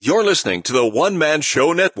You're listening to the One Man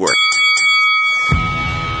Show Network.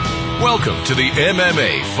 Welcome to the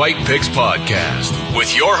MMA Fight Picks Podcast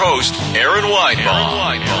with your host, Aaron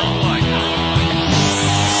Weinbaum.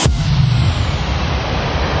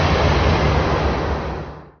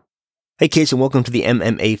 Hey kids, and welcome to the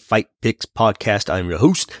MMA Fight Picks Podcast. I'm your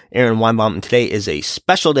host, Aaron Weinbaum, and today is a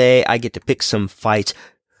special day. I get to pick some fights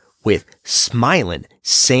with smiling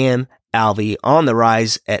Sam Alvey on the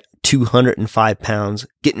rise at 205 pounds,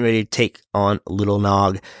 getting ready to take on Little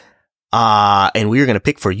Nog. And we are going to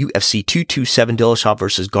pick for UFC 227 Dillashaw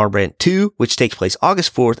versus Garbrandt 2, which takes place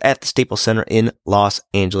August 4th at the Staples Center in Los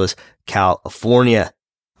Angeles, California.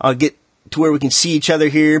 I'll get to where we can see each other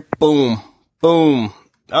here. Boom. Boom.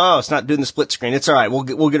 Oh, it's not doing the split screen. It's all right.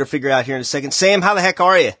 We'll get her figured out here in a second. Sam, how the heck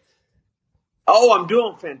are you? Oh, I'm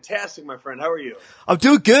doing fantastic, my friend. How are you? I'm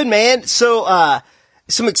doing good, man. So,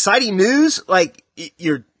 some exciting news. Like,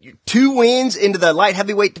 you're 2 wins into the light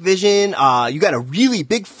heavyweight division. You got a really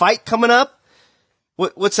big fight coming up.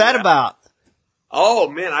 What's that about? Oh,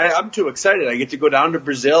 man, I'm too excited. I get to go down to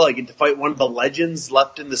Brazil. I get to fight one of the legends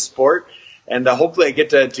left in the sport. And hopefully I get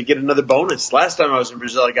to get another bonus. Last time I was in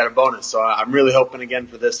Brazil, I got a bonus. So I'm really hoping again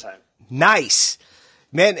for this time. Nice.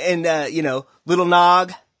 Man, and, Little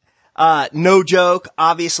Nog, no joke,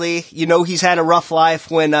 obviously. You know he's had a rough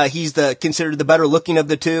life when he's considered the better looking of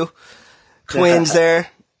the two twins there.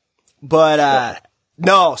 But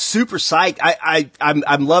no, super psyched.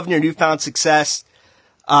 I'm loving your newfound success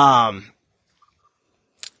at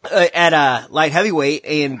light heavyweight.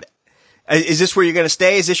 And is this where you're going to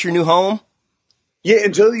stay? Is this your new home? Yeah,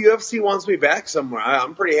 until the UFC wants me back somewhere.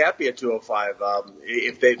 I'm pretty happy at 205.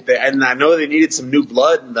 If they and I know they needed some new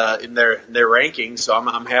blood in their rankings, so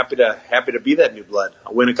I'm happy to be that new blood.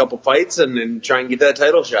 I'll win a couple fights and try and get that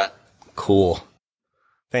title shot. Cool,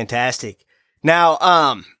 fantastic.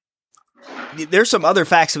 Now, there's some other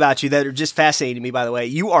facts about you that are just fascinating to me. By the way,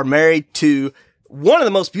 you are married to one of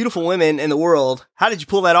the most beautiful women in the world. How did you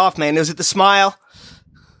pull that off, man? Was it the smile?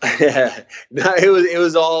 No, it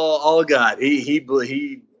was all God.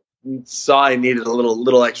 He saw I needed a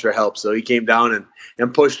little extra help, so he came down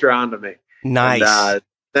and pushed her onto me. Nice. And,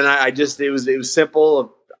 then it was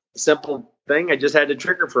simple thing. I just had to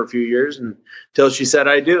trick her for a few years until she said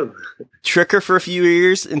I do. Trick her for a few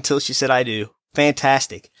years until she said I do.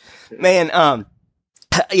 Fantastic, man.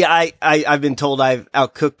 Yeah, I've been told I've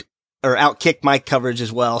outkicked my coverage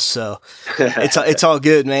as well, so it's all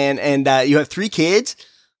good, man. And you have 3 kids.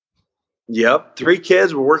 Yep, 3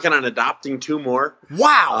 kids. We're working on adopting 2 more.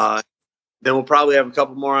 Wow. Then we'll probably have a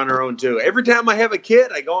couple more on our own too. Every time I have a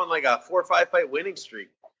kid, I go on like a 4 or 5 fight winning streak.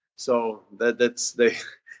 So that's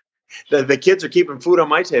the kids are keeping food on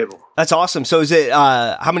my table. That's awesome. So is it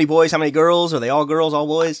how many boys, how many girls? Are they all girls, all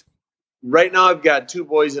boys? Right now I've got 2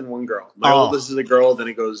 boys and 1 girl. My oldest is a girl, then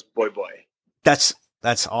it goes boy. That's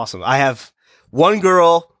awesome. I have 1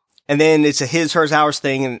 girl, and then it's a his, hers, ours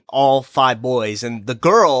thing, and all 5 boys. And the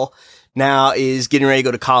girl now is getting ready to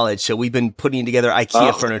go to college, so we've been putting together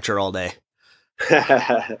IKEA furniture all day.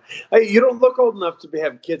 Hey, you don't look old enough to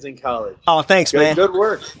have kids in college. Oh, thanks, man. Good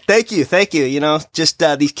work. Thank you. You know, just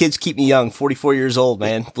these kids keep me young. 44 years old,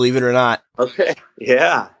 man. Believe it or not. Okay.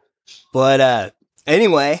 Yeah. But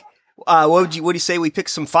anyway, what do you say we pick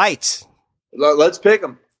some fights? Let's pick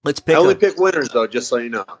them. I only pick winners, though, just so you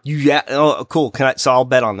know. Yeah. Oh, cool. So I'll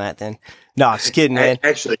bet on that then. No, just kidding, man.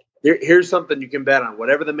 Actually, here's something you can bet on.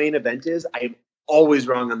 Whatever the main event is, I am always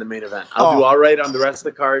wrong on the main event. I'll do all right on the rest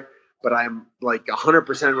of the card, but I'm like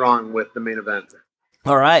 100% wrong with the main event.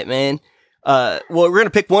 All right, man. Well, we're going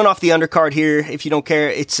to pick one off the undercard here. If you don't care,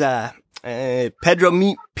 it's Pedro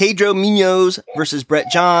Munoz versus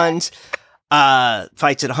Brett Johns.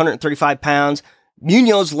 Fights at 135 pounds.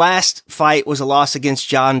 Munoz's last fight was a loss against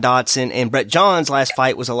John Dodson, and Brett Johns' last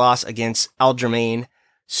fight was a loss against Aljamain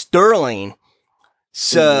Sterling.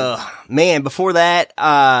 So, man, before that,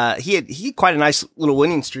 he had quite a nice little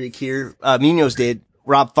winning streak here. Munoz did.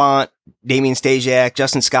 Rob Font, Damian Stasiak,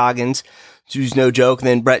 Justin Scoggins, who's no joke, and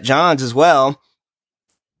then Brett Johns as well.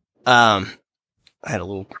 I had a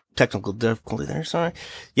little technical difficulty there, sorry.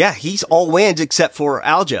 Yeah, he's all wins except for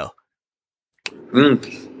Aljo.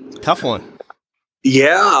 Tough one.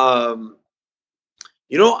 Yeah,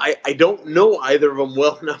 I don't know either of them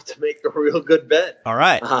well enough to make a real good bet. All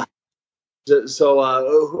right.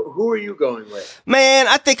 So who are you going with? Man,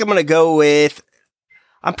 I think I'm probably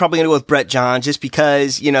going to go with Brett Johns just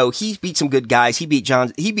because, he beat some good guys. He beat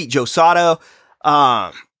Joe Sato.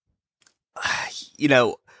 One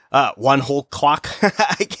whole clock,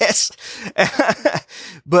 I guess.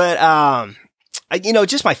 But,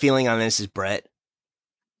 just my feeling on this is Brett.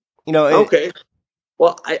 Okay.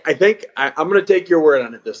 Well, I think I'm going to take your word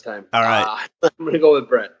on it this time. All right. I'm going to go with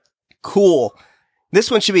Brett. Cool. This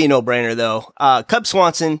one should be a no-brainer, though. Cub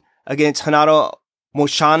Swanson against Hanato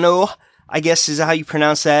Moshano, I guess is how you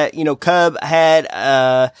pronounce that. You know, Cub had,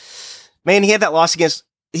 he had that loss against,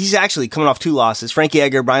 he's actually coming off 2 losses. Frankie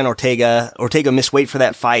Edgar, Brian Ortega. Ortega missed weight for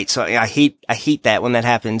that fight, so I hate that when that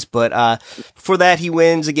happens. But before that, he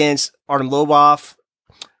wins against Artem Lobov,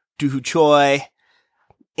 Dooho Choi.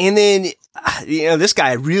 And then, this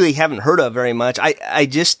guy I really haven't heard of very much. I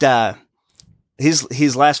just,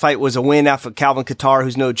 his last fight was a win off of Calvin Kattar,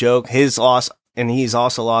 who's no joke. His loss, and he's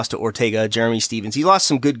also lost to Ortega, Jeremy Stevens. He lost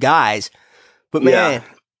some good guys, but man,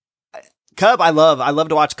 Cub, I love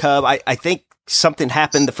to watch Cub. I think something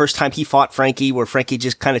happened the first time he fought Frankie, where Frankie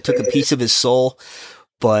just kind of took a piece of his soul,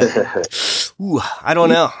 but I don't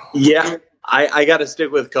know. Yeah, I got to stick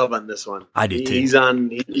with Cub on this one. I do too. He's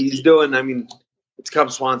doing, it's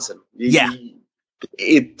Cub Swanson.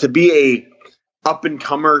 To be a up and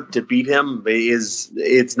comer to beat him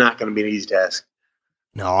it's not going to be an easy task.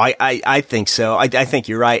 No, I think so. I think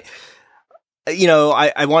you're right.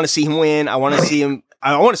 I want to see him win. I want to see him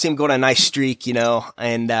go on a nice streak,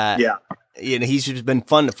 and he's just been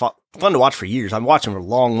fun to watch for years. I've watched him for a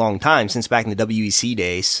long, long time, since back in the WEC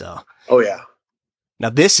days. So, oh yeah.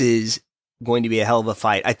 Now this is going to be a hell of a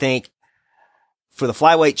fight. I think for the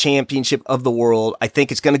flyweight championship of the world, I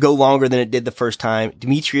think it's going to go longer than it did the first time.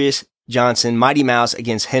 Demetrius Johnson, Mighty Mouse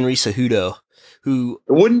against Henry Cejudo, who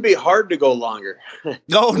it wouldn't be hard to go longer.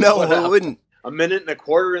 No, it wouldn't. A minute and a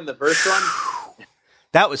quarter in the first one.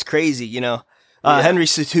 That was crazy, Henry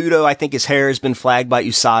Cejudo, I think his hair has been flagged by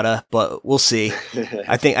USADA, but we'll see.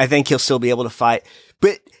 I think he'll still be able to fight.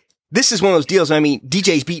 But this is one of those deals.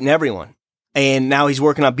 DJ's beaten everyone, and now he's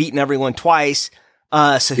working on beating everyone twice.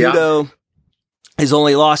 Cejudo, his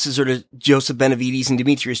only losses are to Joseph Benavides and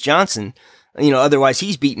Demetrius Johnson. Otherwise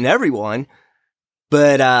he's beaten everyone.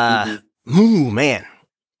 But man.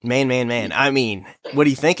 What are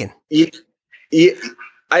you thinking?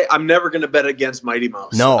 I'm never going to bet against Mighty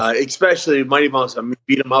Mouse. No. Especially Mighty Mouse.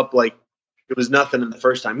 Beat him up like it was nothing in the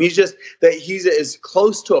first time. He's as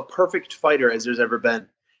close to a perfect fighter as there's ever been.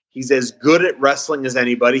 He's as good at wrestling as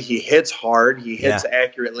anybody. He hits hard. He hits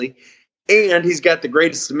accurately. And he's got the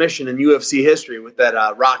greatest submission in UFC history with that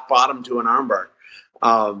rock bottom to an armbar.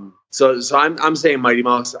 So I'm saying Mighty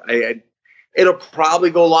Mouse. It'll probably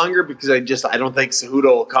go longer because I don't think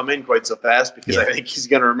Cejudo will come in quite so fast because I think he's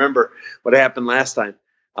going to remember what happened last time.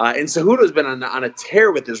 And Cejudo's been on a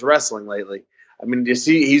tear with his wrestling lately. You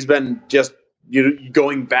see, he's been just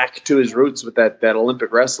going back to his roots with that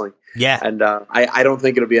Olympic wrestling. Yeah. And I don't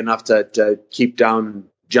think it'll be enough to keep down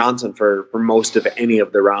Johnson for most of any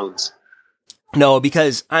of the rounds. No,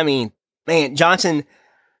 because, Johnson,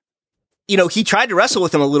 he tried to wrestle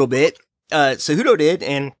with him a little bit. Cejudo did,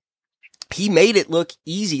 and he made it look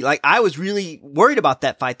easy. Like, I was really worried about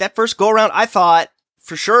that fight. That first go around, I thought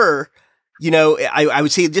for sure, I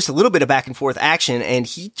would see just a little bit of back and forth action, and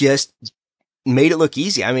he just made it look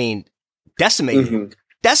easy. Decimated. Mm-hmm.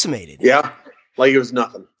 Decimated. Yeah. Like it was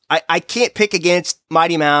nothing. I can't pick against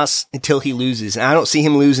Mighty Mouse until he loses. And I don't see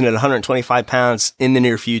him losing at 125 pounds in the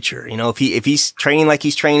near future. If he's training like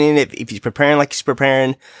he's training, if he's preparing like he's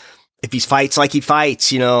preparing, if he fights like he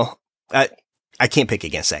fights, I can't pick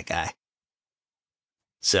against that guy.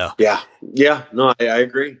 So. Yeah. No, I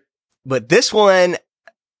agree. But this one's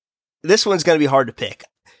going to be hard to pick.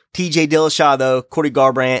 TJ Dillashaw, though, Cody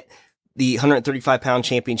Garbrandt, the 135 pound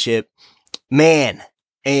championship, man.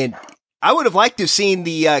 And I would have liked to have seen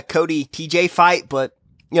the Cody TJ fight, but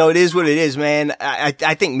it is what it is, man.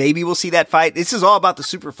 I think maybe we'll see that fight. This is all about the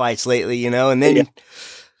super fights lately, and then,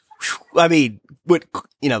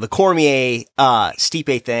 the Cormier,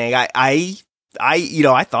 Stipe thing, I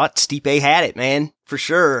thought Stipe had it, man, for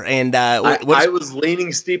sure. And, I was leaning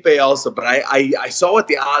Stipe also, but I saw what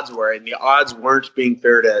the odds were, and the odds weren't being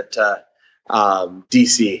fair to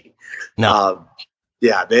DC. No.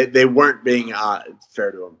 They weren't being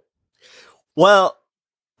fair to him. Well,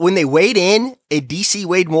 when they weighed in and DC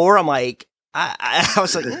weighed more, I'm like, I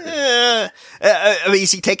was like,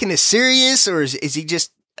 is he taking this serious, or is he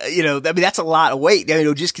just, that's a lot of weight.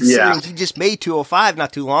 Just considering he just made 205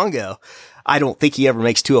 not too long ago. I don't think he ever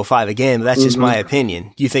makes 205 again, but that's just my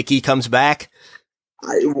opinion. Do you think he comes back?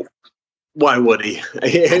 Why would he?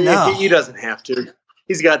 He doesn't have to.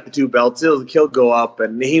 He's got the 2 belts. He'll go up,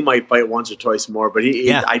 and he might fight once or twice more, but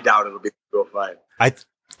I doubt it'll be 205.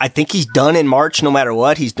 I think he's done in March no matter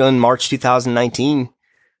what. He's done March 2019.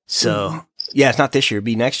 So, it's not this year. It'll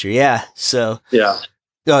be next year. Yeah. So,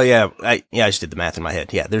 Oh yeah, I just did the math in my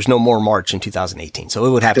head. Yeah, there's no more March in 2018, so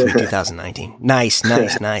it would have to be 2019. Nice.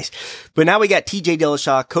 But now we got T.J.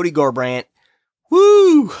 Dillashaw, Cody Garbrandt.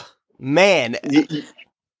 Woo, man!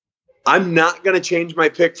 I'm not going to change my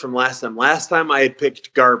pick from last time. Last time I had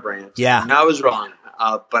picked Garbrandt. Yeah, and I was wrong.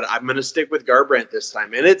 But I'm going to stick with Garbrandt this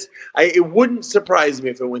time, and it wouldn't surprise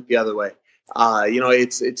me if it went the other way.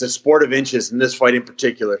 It's a sport of inches, and this fight in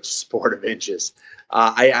particular, it's a sport of inches.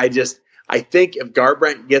 I think if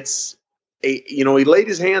Garbrandt gets he laid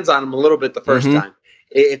his hands on him a little bit the first time.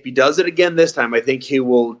 If he does it again this time, I think he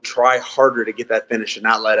will try harder to get that finish and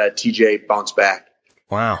not let TJ bounce back.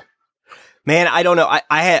 Wow, man, I don't know.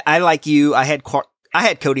 I like you. I had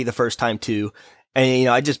Cody the first time too, and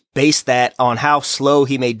I just based that on how slow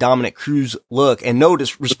he made Dominic Cruz look, and no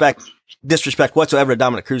disrespect whatsoever to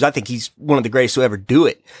Dominic Cruz. I think he's one of the greatest to ever do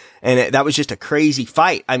it, and that was just a crazy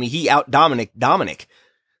fight. I mean, he out Dominic.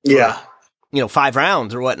 For, 5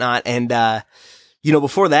 rounds or whatnot. And,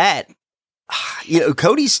 before that,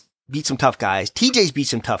 Cody's beat some tough guys. TJ's beat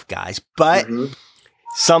some tough guys, but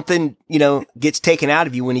something, gets taken out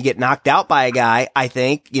of you when you get knocked out by a guy. I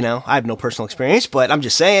think, I have no personal experience, but I'm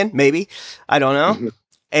just saying, maybe, I don't know.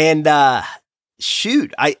 And,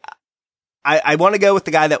 shoot, I want to go with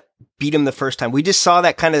the guy that beat him the first time. We just saw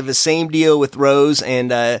that kind of the same deal with Rose and,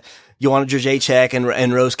 Joanna Jędrzejczyk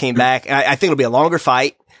and Rose came back. I think it'll be a longer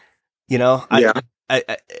fight. I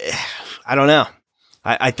don't know.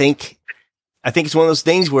 I think it's one of those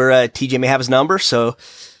things where TJ may have his number. So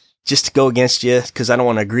just to go against you, because I don't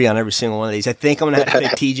want to agree on every single one of these, I think I'm going to have to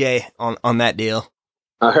pick TJ on that deal.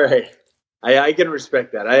 All right. I can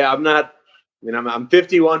respect that. I'm not. I'm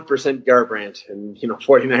 51% Garbrandt and 49%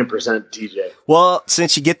 TJ. Well,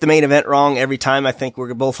 since you get the main event wrong every time, I think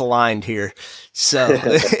we're both aligned here.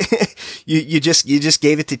 So you just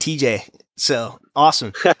gave it to TJ. So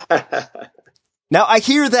awesome. Now I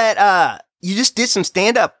hear that you just did some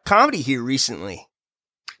stand-up comedy here recently.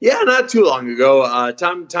 Yeah, not too long ago.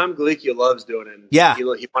 Tom Galicchio loves doing it. Yeah, he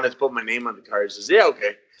wanted to put my name on the card. He says, "Yeah,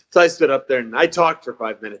 okay." So I stood up there and I talked for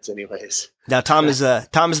 5 minutes, anyways. Now Tom is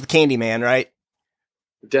the Candy Man, right?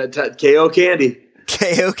 KO Candy.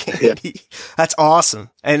 KO Candy. Yeah. That's awesome.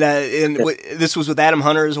 And this was with Adam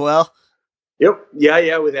Hunter as well. Yep.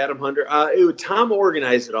 Yeah, with Adam Hunter. Tom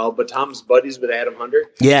organized it all, but Tom's buddies with Adam Hunter.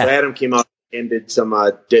 Yeah. So Adam came out and did some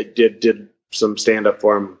did some stand up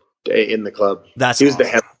for him in the club. He was awesome. The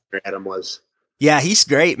headliner. Adam was. Yeah, he's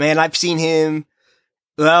great, man. I've seen him.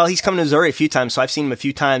 Well, he's come to Missouri a few times, so I've seen him a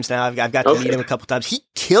few times now. I've got to meet him a couple times. He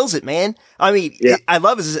kills it, man. I mean, yeah. I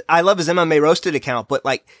love his MMA Roasted account, but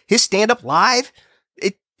like his stand up live,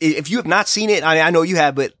 if you have not seen it, I know you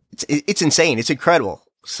have, but it's insane. It's incredible.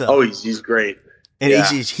 So he's great. And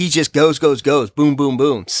he just goes, boom, boom,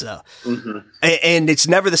 boom. So, and it's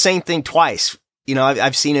never the same thing twice.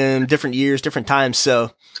 I've seen him different years, different times.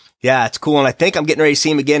 So yeah, it's cool. And I think I'm getting ready to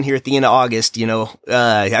see him again here at the end of August.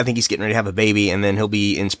 I think he's getting ready to have a baby and then he'll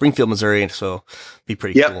be in Springfield, Missouri. And so be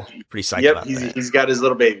pretty cool. Pretty psyched about that. He's got his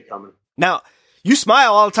little baby coming. Now, you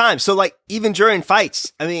smile all the time. So like even during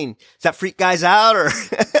fights, I mean, does that freak guys out or,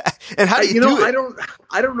 and how do you do it?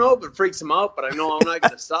 I don't know if it freaks them out, but I know I'm not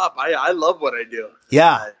going to stop. I love what I do.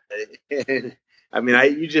 Yeah. I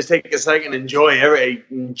mean, you just take a second and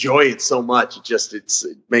enjoy it so much. It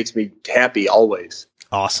makes me happy always.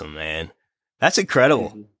 Awesome, man. That's incredible.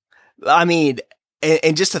 Mm-hmm. I mean,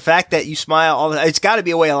 and just the fact that you smile all the time, it's got to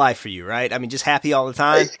be a way of life for you, right? I mean, just happy all the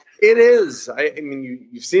time. It is. I mean,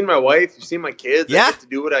 you've seen my wife, you've seen my kids. Yeah. I get to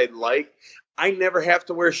do what I like. I never have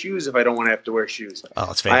to wear shoes if I don't want to have to wear shoes.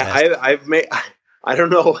 Oh, it's fantastic. I don't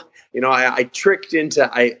know. I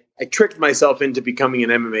tricked myself into becoming an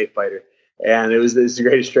MMA fighter. And it's the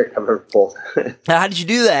greatest trick I've ever pulled. Now, how did you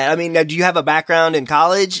do that? I mean, do you have a background in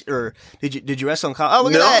college, or did you wrestle in college? Oh,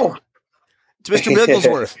 look at that! It's Mr.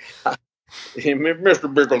 Bigglesworth.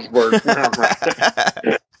 Mr. Bigglesworth.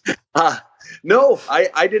 No,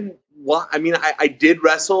 I didn't. I mean, I did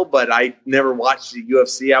wrestle, but I never watched the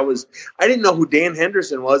UFC. I didn't know who Dan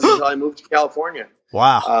Henderson was until I moved to California.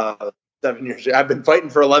 Wow. 7 years. I've been fighting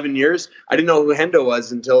for 11 years. I didn't know who Hendo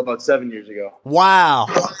was until about 7 years ago. Wow.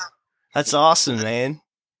 That's awesome, man.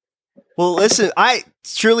 Well, listen, I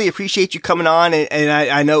truly appreciate you coming on, and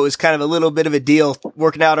I know it was kind of a little bit of a deal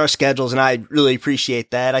working out our schedules, and I really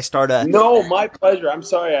appreciate that. No, my pleasure. I'm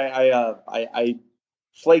sorry, I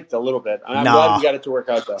flaked a little bit. I'm glad we got it to work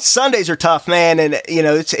out though. Sundays are tough, man, and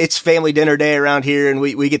it's family dinner day around here, and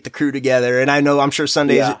we get the crew together. And I'm sure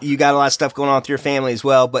Sundays you got a lot of stuff going on with your family as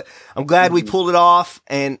well. But I'm glad we pulled it off,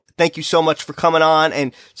 and thank you so much for coming on.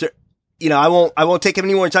 And so, I won't take up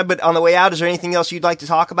any more time, but on the way out, is there anything else you'd like to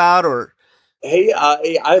talk about or? Hey,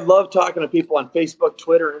 I love talking to people on Facebook,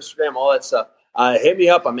 Twitter, Instagram, all that stuff. Hit me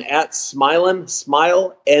up. I'm at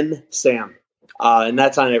Smile N Sam, and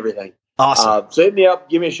that's on everything. Awesome. So hit me up,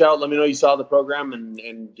 give me a shout, let me know you saw the program,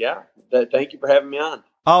 and yeah, thank you for having me on.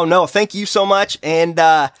 Oh, no, thank you so much, and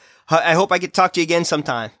I hope I get to talk to you again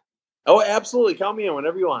sometime. Oh, absolutely. Count me in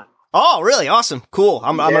whenever you want. Oh, really? Awesome. Cool.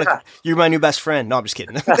 You're my new best friend. No, I'm just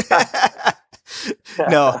kidding.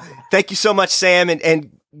 No, thank you so much, Sam,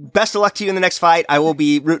 and best of luck to you in the next fight. I will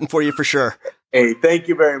be rooting for you for sure. Hey, thank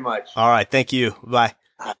you very much. All right. Thank you. Bye.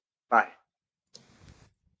 Bye.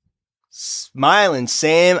 Smiling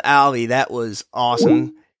Sam Alvey. That was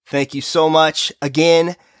awesome. Thank you so much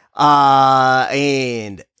again.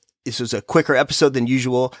 And this was a quicker episode than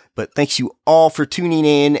usual, but thanks you all for tuning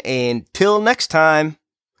in, and till next time,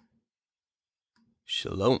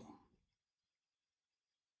 shalom.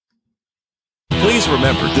 Please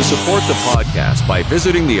remember to support the podcast by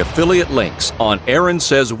visiting the affiliate links on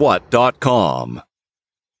AaronSaysWhat.com.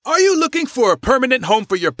 Are you looking for a permanent home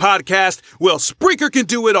for your podcast? Well, Spreaker can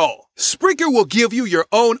do it all. Spreaker will give you your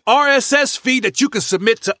own RSS feed that you can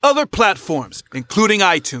submit to other platforms, including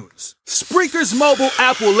iTunes. Spreaker's mobile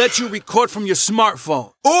app will let you record from your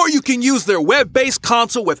smartphone, or you can use their web-based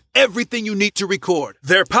console with everything you need to record.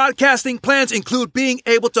 Their podcasting plans include being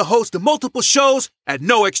able to host multiple shows at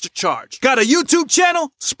no extra charge. Got a YouTube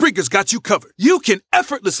channel? Spreaker's got you covered. You can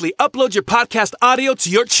effortlessly upload your podcast audio to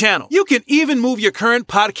your channel. You can even move your current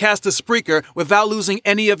podcast to Spreaker without losing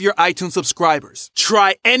any of your iTunes subscribers.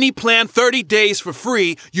 Try any plan 30 days for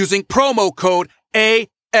free using promo code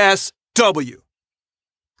ASW.